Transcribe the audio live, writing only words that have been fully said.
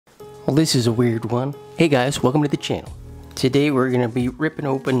Well, this is a weird one. Hey guys, welcome to the channel. Today we're gonna be ripping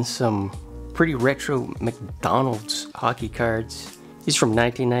open some pretty retro McDonald's hockey cards. These are from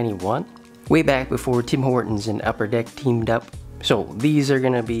 1991, way back before Tim Hortons and Upper Deck teamed up. So these are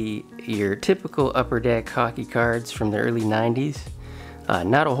gonna be your typical Upper Deck hockey cards from the early 90s.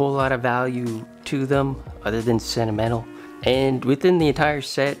 Not a whole lot of value to them other than sentimental. And within the entire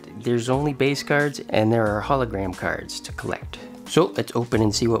set, there's only base cards and there are hologram cards to collect. So let's open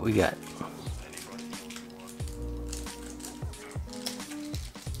and see what we got.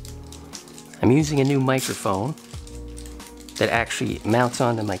 I'm using a new microphone that actually mounts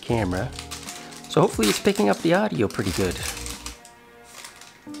onto my camera. So hopefully it's picking up the audio pretty good.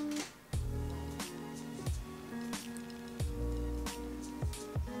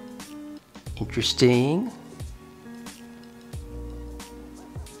 Interesting.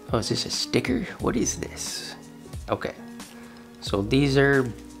 Oh, is this a sticker? What is this? Okay. So these are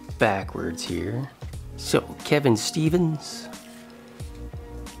backwards here. So Kevin Stevens,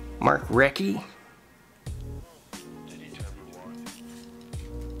 Mark Recchi,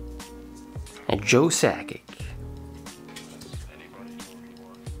 and Joe Sakic.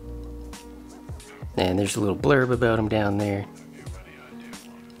 And there's a little blurb about him down there.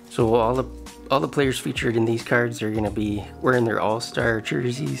 So all the players featured in these cards are going to be wearing their All-Star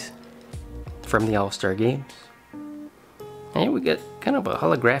jerseys from the All-Star games. And we got kind of a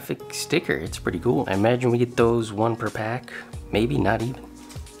holographic sticker. It's pretty cool. I imagine we get those one per pack. Maybe not even.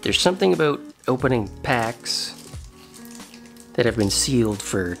 There's something about opening packs that have been sealed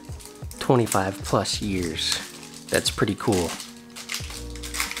for 25 plus years. That's pretty cool.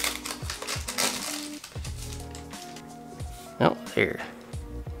 Oh, there.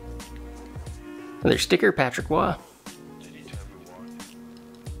 Another sticker, Patrick Waugh.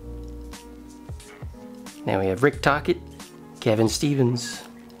 Now we have Rick Tocchet, Kevin Stevens,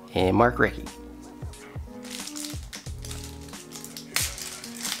 and Mark Recchi.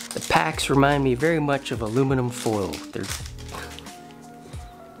 The packs remind me very much of aluminum foil. They're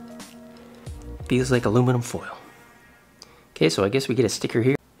feels like aluminum foil. Okay, so I guess we get a sticker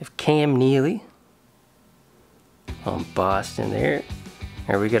here. We have Cam Neely on Boston there.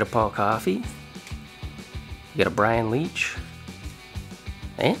 Here we got a Paul Coffey. We got a Brian Leach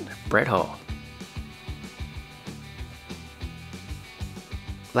and Brett Hall.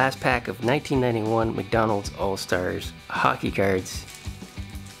 Last pack of 1991 McDonald's All-Stars hockey cards.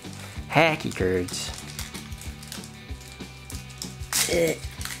 Hacky cards.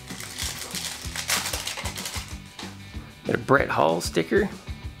 Got a Brett Hall sticker.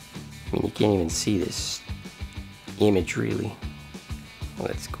 I mean, you can't even see this image really. Oh,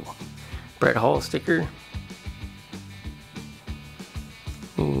 that's cool. Brett Hall sticker.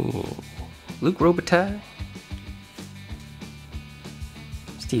 Luc Robitaille.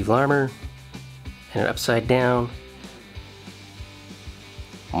 Steve Larmer, and an upside down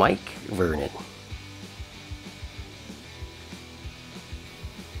Mike Vernon.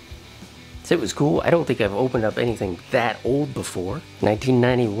 So it was cool. I don't think I've opened up anything that old before.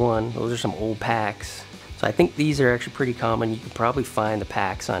 1991, those are some old packs. So I think these are actually pretty common. You can probably find the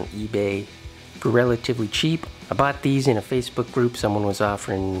packs on eBay for relatively cheap. I bought these in a Facebook group. Someone was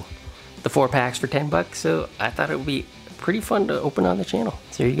offering the 4 packs for 10 bucks, so I thought it would be pretty fun to open on the channel.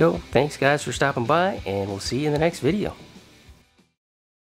 So there you go. Thanks guys for stopping by, and we'll see you in the next video.